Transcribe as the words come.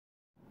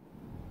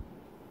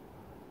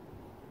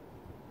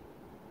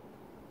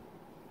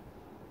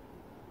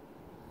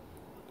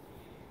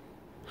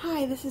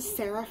Hi, this is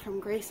Sarah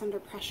from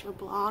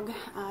GraceUnderPressure.blog,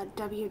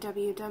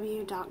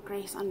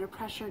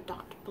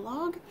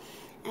 www.GraceUnderPressure.blog,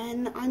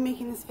 and I'm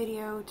making this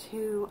video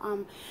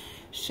to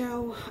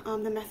show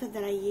the method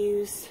that I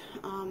use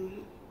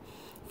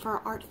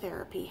for art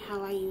therapy,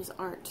 how I use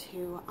art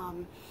to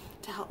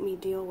help me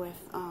deal with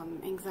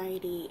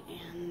anxiety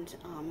and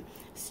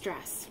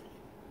stress.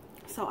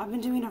 So I've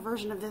been doing a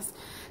version of this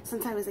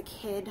since I was a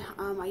kid.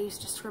 I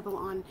used to scribble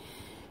on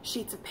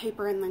sheets of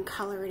paper and then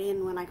color it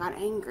in when I got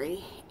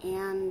angry,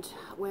 and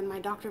when my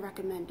doctor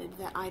recommended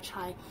that I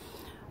try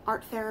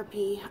art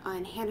therapy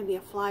and handed me a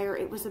flyer,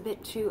 it was a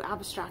bit too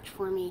abstract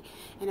for me,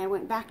 and I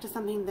went back to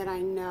something that I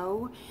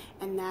know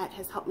and that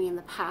has helped me in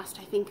the past.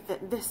 I think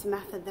that this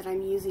method that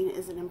I'm using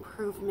is an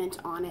improvement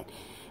on it,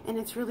 and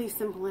it's really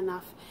simple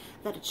enough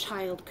that a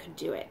child could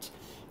do it.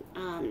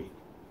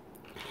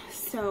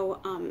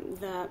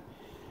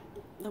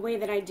 The way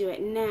that I do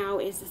it now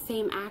is the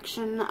same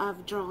action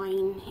of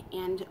drawing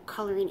and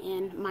coloring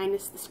in,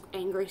 minus the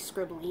angry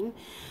scribbling.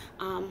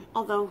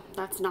 Although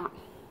that's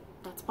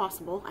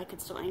possible. I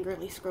could still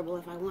angrily scribble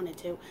if I wanted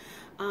to.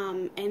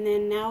 And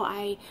then now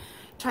I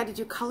try to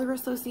do color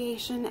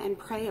association and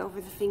pray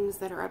over the things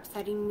that are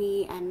upsetting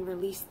me and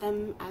release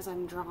them as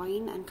I'm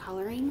drawing and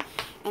coloring.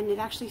 And it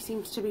actually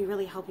seems to be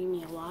really helping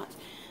me a lot.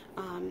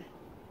 The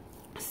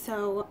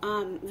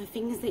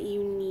things that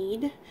you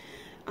need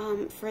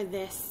for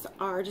this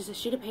are just a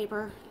sheet of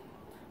paper,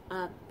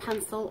 a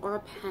pencil or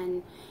a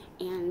pen,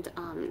 and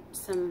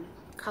some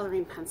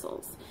coloring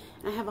pencils.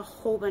 And I have a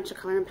whole bunch of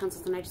coloring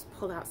pencils, and I just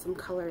pulled out some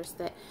colors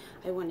that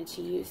I wanted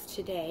to use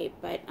today,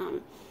 but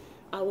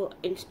I'll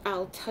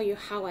tell you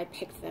how I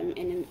picked them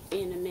in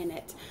a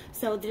minute.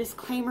 So the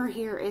disclaimer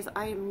here is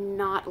I am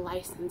not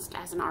licensed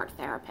as an art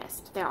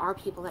therapist. There are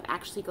people that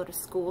actually go to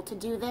school to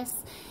do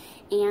this,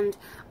 and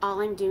all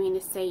I'm doing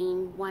is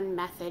saying one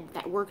method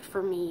that worked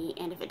for me,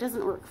 and if it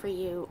doesn't work for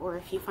you, or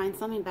if you find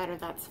something better,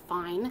 that's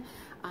fine.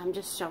 I'm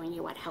just showing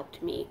you what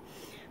helped me.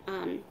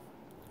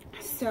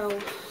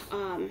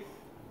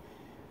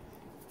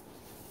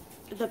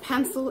 The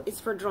pencil is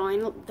for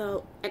drawing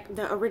the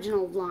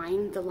original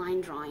line, the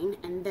line drawing,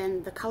 and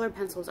then the color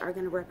pencils are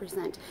going to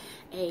represent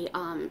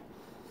an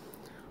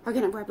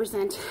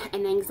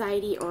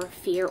anxiety or a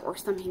fear or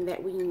something that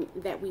I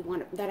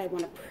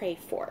want to pray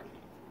for.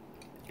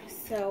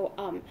 So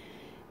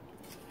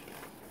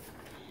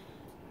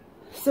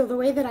the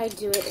way that I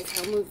do it is,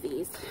 I'll move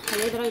these. The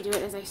way that I do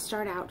it is I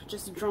start out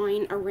just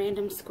drawing a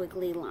random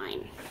squiggly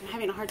line. I'm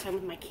having a hard time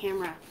with my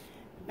camera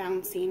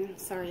bouncing.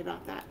 Sorry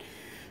about that.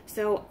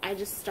 So I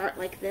just start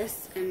like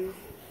this, and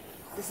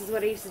this is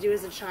what I used to do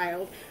as a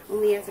child.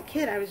 Only as a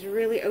kid, I was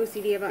really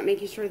OCD about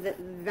making sure that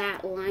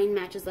that line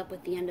matches up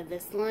with the end of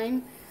this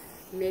line.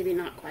 Maybe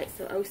not quite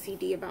so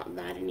OCD about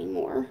that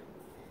anymore.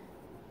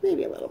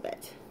 Maybe a little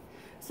bit.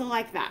 So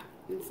like that.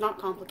 It's not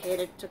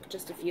complicated. It took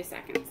just a few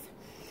seconds.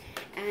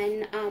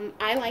 And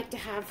I like to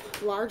have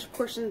large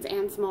portions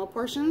and small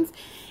portions,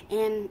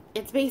 and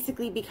it's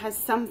basically because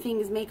some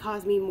things may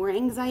cause me more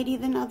anxiety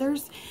than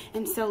others,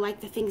 and so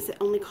like the things that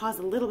only cause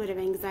a little bit of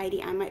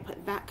anxiety, I might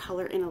put that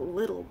color in a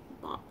little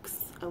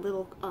box, a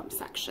little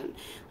section,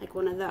 like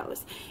one of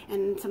those,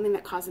 and something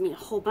that causes me a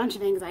whole bunch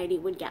of anxiety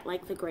would get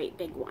like the great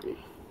big one.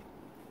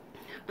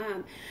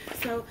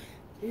 So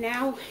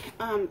now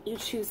you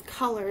choose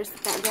colors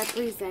that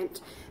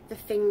represent the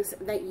things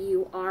that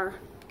you are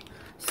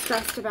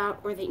stressed about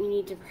or that you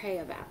need to pray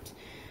about.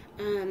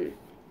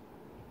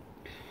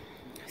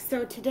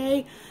 So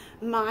today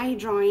my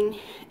drawing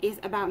is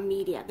about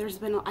media.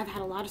 I've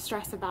had a lot of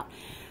stress about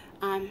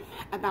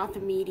the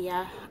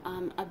media,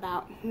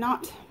 about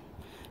not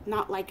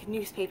like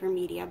newspaper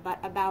media, but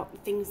about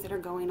things that are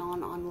going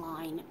on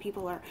online.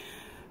 People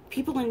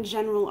in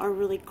general are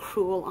really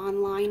cruel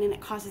online, and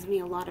it causes me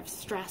a lot of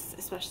stress,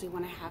 especially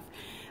when I have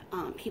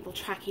people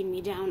tracking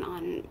me down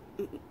on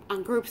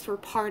groups we're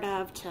part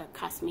of to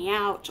cuss me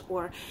out,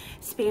 or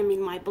spamming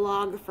my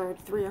blog for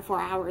 3 or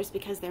 4 hours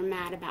because they're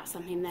mad about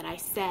something that I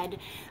said.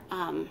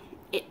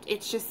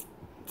 It's just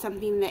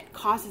something that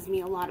causes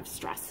me a lot of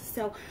stress.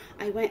 So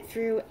I went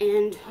through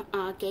and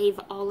gave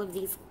all of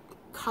these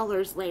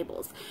colors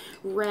labels.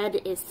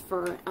 Red is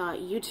for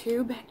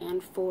YouTube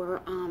and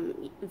for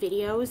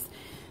videos,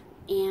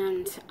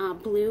 and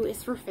blue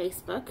is for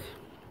Facebook.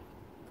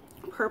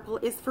 Purple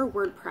is for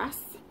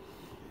WordPress.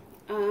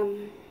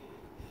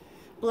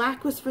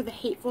 Black was for the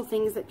hateful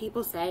things that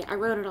people say. I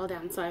wrote it all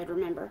down so I'd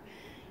remember.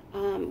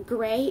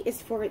 Gray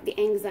is for the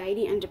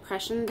anxiety and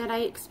depression that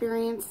I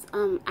experience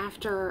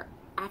after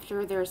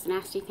there's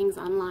nasty things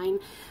online.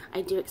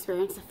 I do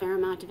experience a fair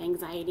amount of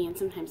anxiety, and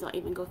sometimes I'll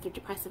even go through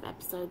depressive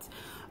episodes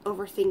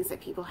over things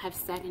that people have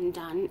said and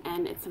done,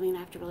 and it's something I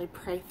have to really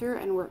pray through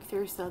and work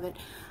through so that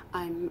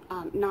I'm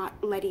not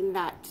letting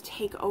that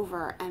take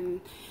over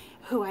and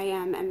who I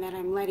am, and that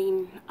I'm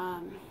letting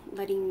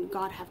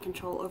God have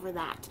control over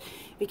that,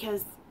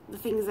 because the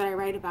things that I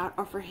write about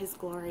are for His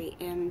glory,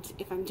 and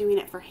if I'm doing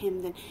it for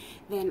Him,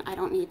 then I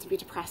don't need to be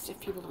depressed if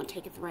people don't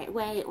take it the right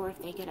way, or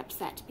if they get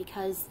upset,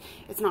 because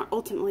it's not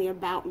ultimately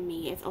about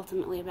me. It's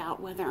ultimately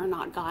about whether or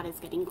not God is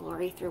getting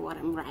glory through what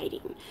I'm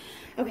writing.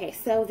 Okay,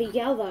 so the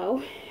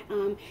yellow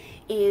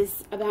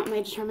is about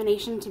my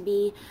determination to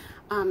be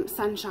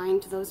sunshine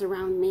to those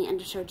around me and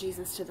to show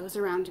Jesus to those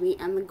around me,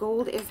 and the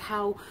gold is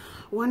how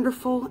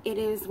wonderful it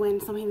is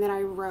when something that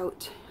I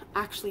wrote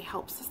actually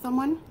helps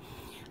someone.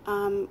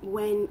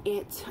 When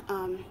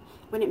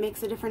it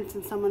makes a difference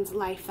in someone's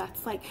life,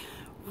 that's like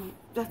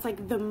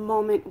the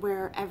moment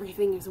where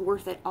everything is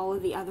worth it, all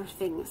of the other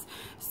things.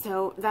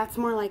 So that's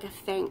more like a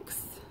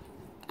thanks,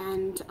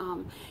 and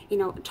you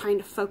know, trying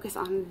to focus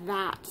on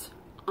that,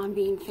 on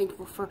being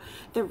thankful for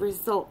the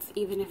results,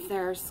 even if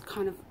there's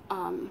kind of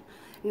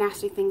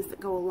nasty things that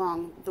go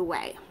along the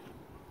way.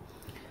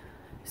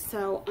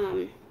 So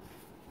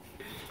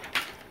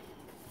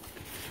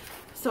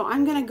so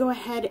I'm going to go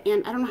ahead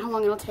and, I don't know how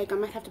long it'll take, I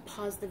might have to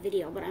pause the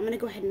video, but I'm going to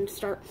go ahead and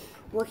start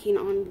working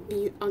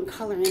on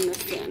coloring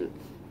this in.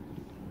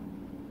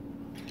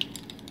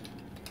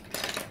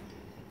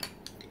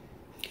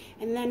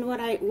 And then what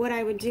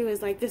I would do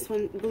is, like this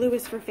one, blue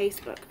is for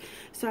Facebook.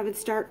 So I would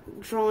start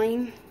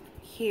drawing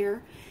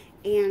here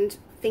and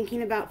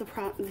thinking about the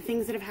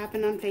things that have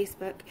happened on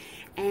Facebook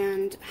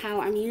and how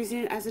I'm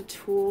using it as a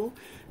tool,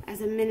 as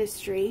a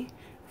ministry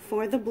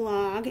for the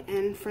blog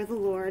and for the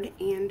Lord,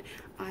 and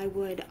I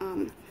would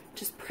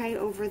just pray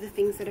over the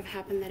things that have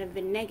happened that have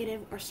been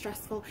negative or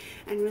stressful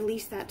and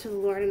release that to the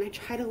Lord. And I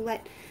try to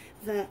let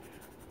the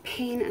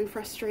pain and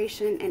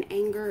frustration and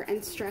anger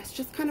and stress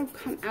just kind of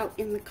come out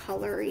in the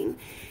coloring,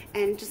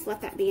 and just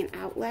let that be an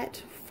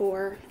outlet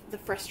for the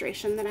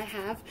frustration that I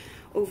have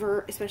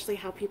over especially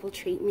how people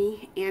treat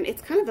me. And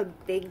it's kind of a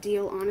big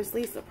deal,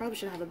 honestly, so I probably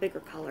should have a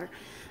bigger color.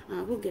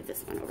 We'll give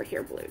this one over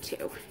here blue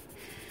too.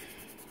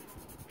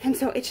 And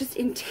so it's just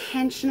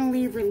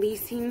intentionally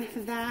releasing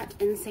that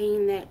and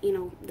saying that, you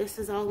know, this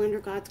is all under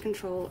God's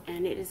control,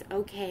 and it is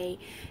okay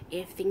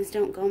if things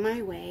don't go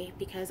my way,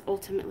 because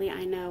ultimately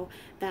I know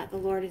that the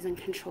Lord is in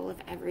control of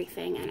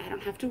everything, and I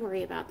don't have to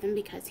worry about them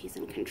because He's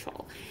in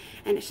control.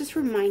 And it's just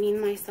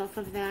reminding myself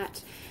of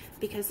that,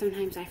 because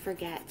sometimes I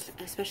forget,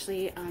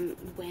 especially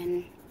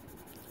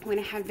when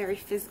I have very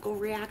physical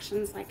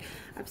reactions like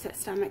upset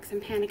stomachs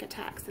and panic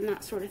attacks and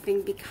that sort of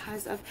thing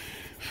because of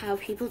how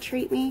people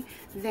treat me.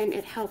 Then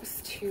it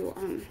helps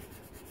to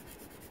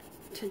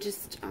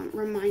just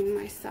remind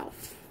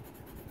myself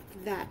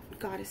that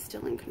God is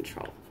still in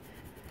control.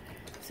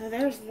 So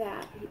there's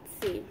that. Let's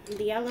see.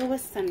 The yellow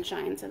was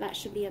sunshine, so that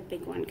should be a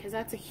big one, because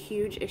that's a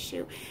huge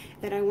issue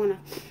that I want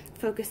to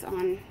focus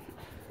on,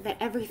 that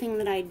everything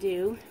that I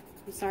do,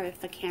 I'm sorry if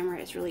the camera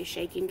is really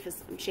shaking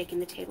because I'm shaking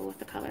the table with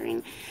the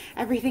coloring.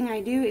 Everything I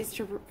do is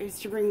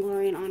to bring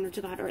glory and honor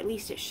to God, or at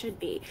least it should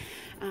be.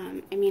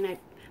 I mean,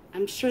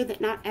 I'm sure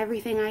that not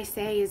everything I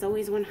say is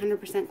always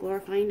 100%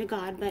 glorifying to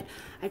God, but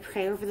I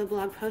pray over the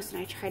blog post, and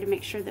I try to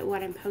make sure that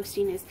what I'm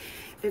posting is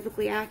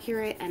biblically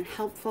accurate and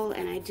helpful,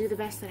 and I do the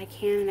best that I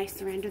can, and I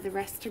surrender the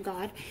rest to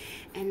God,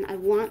 and I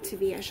want to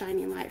be a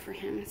shining light for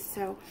Him.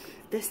 So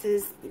this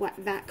is what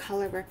that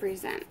color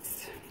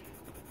represents.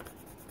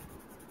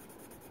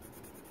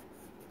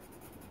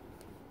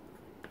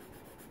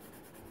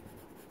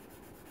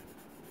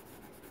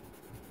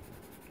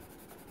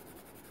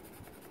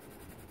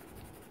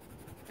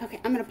 Okay,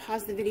 I'm going to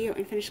pause the video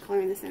and finish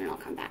coloring this in, and I'll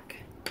come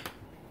back.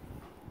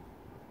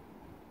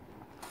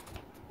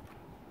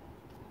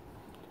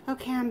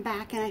 Okay, I'm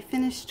back, and I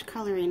finished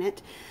coloring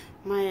it.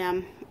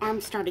 My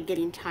arms started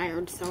getting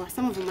tired, so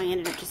some of them I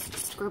ended up just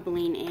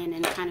scribbling in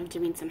and kind of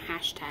doing some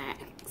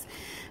hashtags.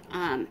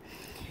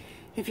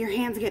 If your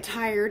hands get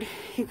tired,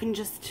 you can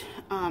just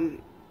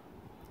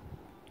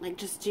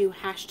just do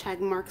hashtag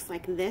marks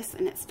like this,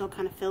 and it still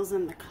kind of fills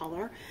in the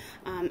color.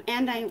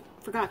 And I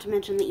forgot to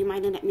mention that you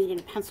might end up needing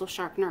a pencil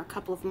sharpener. A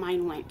couple of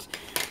mine went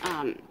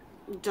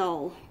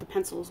dull. The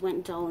pencils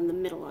went dull in the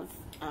middle of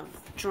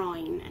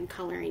drawing and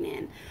coloring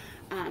in.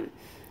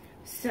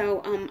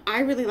 I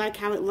really like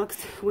how it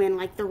looks when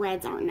like the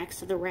reds aren't next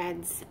to the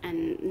reds,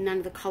 and none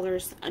of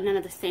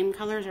the same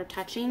colors are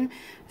touching.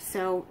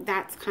 So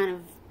that's kind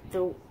of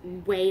the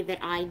way that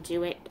I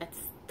do it. That's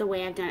the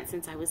way I've done it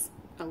since I was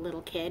a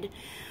little kid.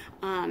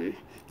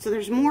 So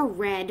there's more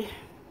red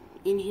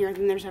in here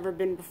than there's ever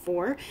been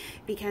before,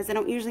 because I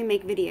don't usually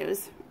make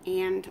videos,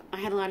 and I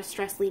had a lot of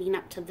stress leading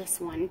up to this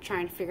one,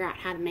 trying to figure out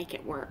how to make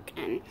it work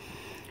and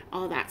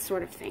all that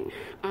sort of thing.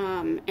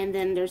 And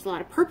then there's a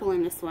lot of purple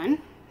in this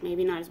one,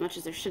 maybe not as much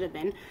as there should have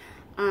been,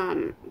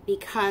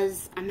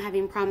 because I'm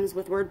having problems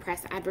with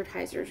WordPress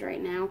advertisers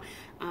right now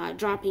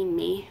dropping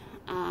me.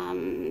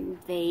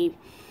 They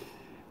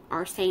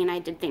are saying I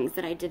did things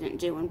that I didn't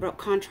do and broke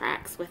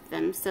contracts with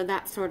them, so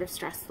that's sort of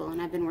stressful, and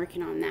I've been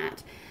working on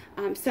that.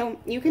 So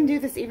you can do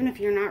this even if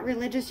you're not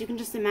religious. You can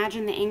just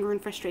imagine the anger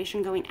and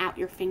frustration going out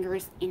your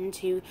fingers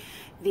into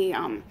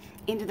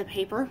the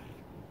paper.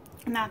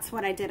 And that's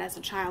what I did as a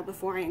child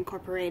before I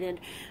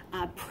incorporated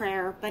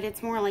prayer, but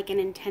it's more like an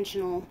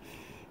intentional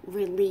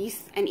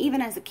release. And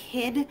even as a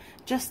kid,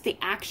 just the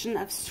action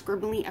of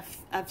scribbling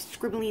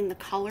the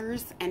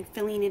colors and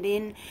filling it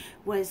in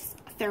was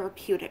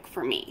therapeutic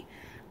for me.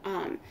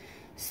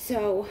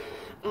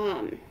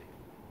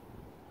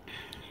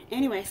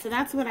 Anyway, so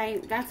that's what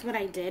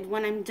I did.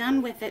 When I'm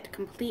done with it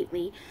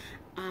completely,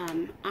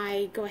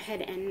 I go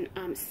ahead and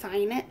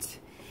sign it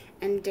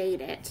and date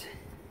it.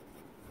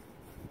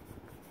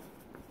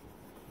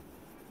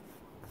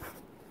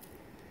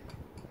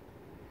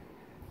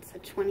 It's the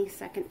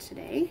 22nd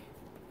today.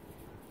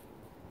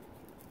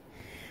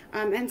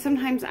 And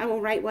sometimes I will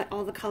write what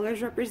all the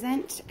colors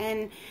represent,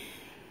 and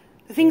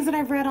the things that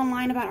I've read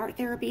online about art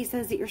therapy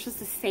says that you're supposed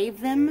to save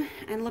them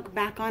and look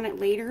back on it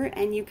later,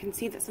 and you can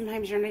see that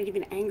sometimes you're not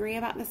even angry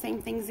about the same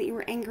things that you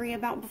were angry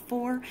about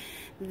before,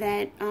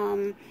 that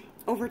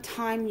over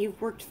time you've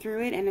worked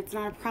through it and it's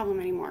not a problem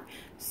anymore.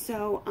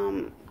 So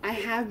I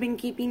have been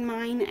keeping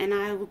mine, and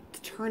I will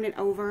turn it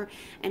over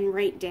and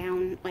write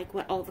down like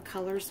what all the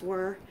colors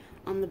were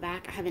on the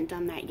back. I haven't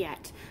done that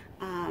yet.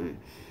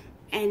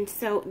 And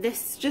so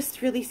this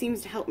just really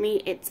seems to help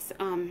me.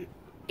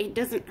 It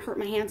doesn't hurt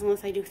my hands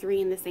unless I do 3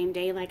 in the same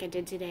day like I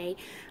did today.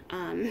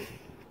 And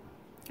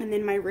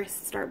then my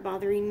wrists start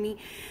bothering me.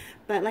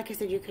 But like I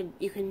said, you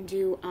can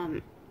do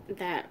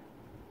the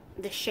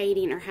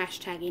shading or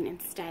hashtagging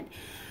instead.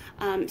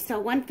 So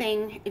one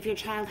thing, if your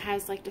child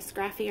has like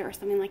dysgraphia or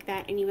something like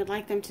that and you would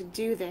like them to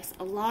do this,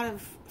 a lot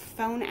of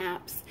phone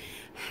apps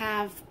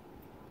have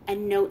a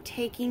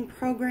note-taking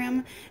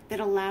program that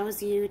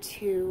allows you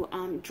to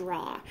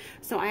draw.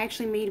 So I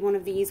actually made one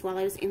of these while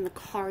I was in the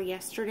car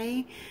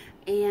yesterday,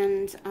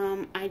 and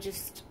I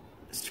just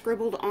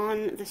scribbled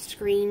on the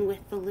screen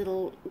with the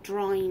little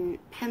drawing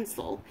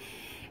pencil,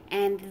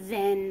 and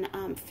then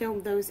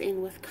filled those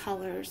in with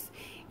colors.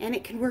 And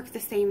it can work the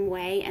same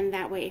way, and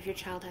that way if your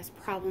child has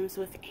problems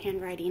with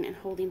handwriting and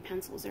holding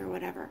pencils or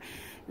whatever,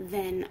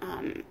 then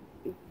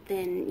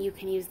you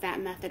can use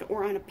that method.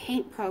 Or on a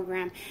paint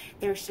program,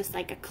 there's just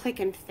like a click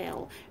and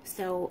fill.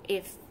 So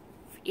if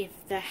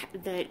the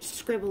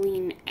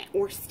scribbling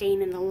or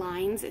stain in the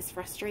lines is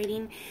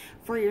frustrating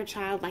for your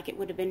child, like it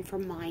would have been for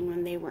mine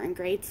when they were in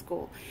grade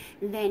school,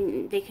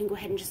 then they can go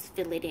ahead and just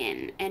fill it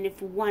in. And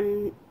if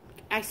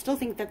I still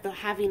think that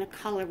having a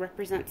color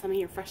represent something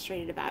you're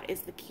frustrated about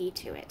is the key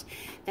to it.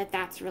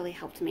 That's really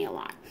helped me a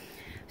lot.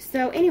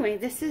 So anyway,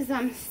 this is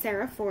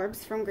Sarah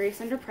Forbes from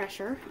Grace Under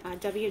Pressure,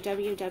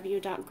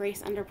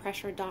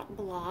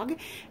 www.GraceUnderPressure.blog,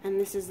 and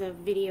this is a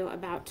video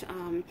about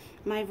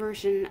my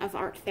version of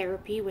art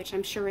therapy, which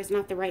I'm sure is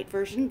not the right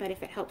version, but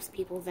if it helps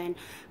people, then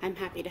I'm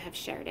happy to have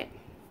shared it.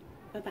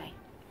 Bye-bye.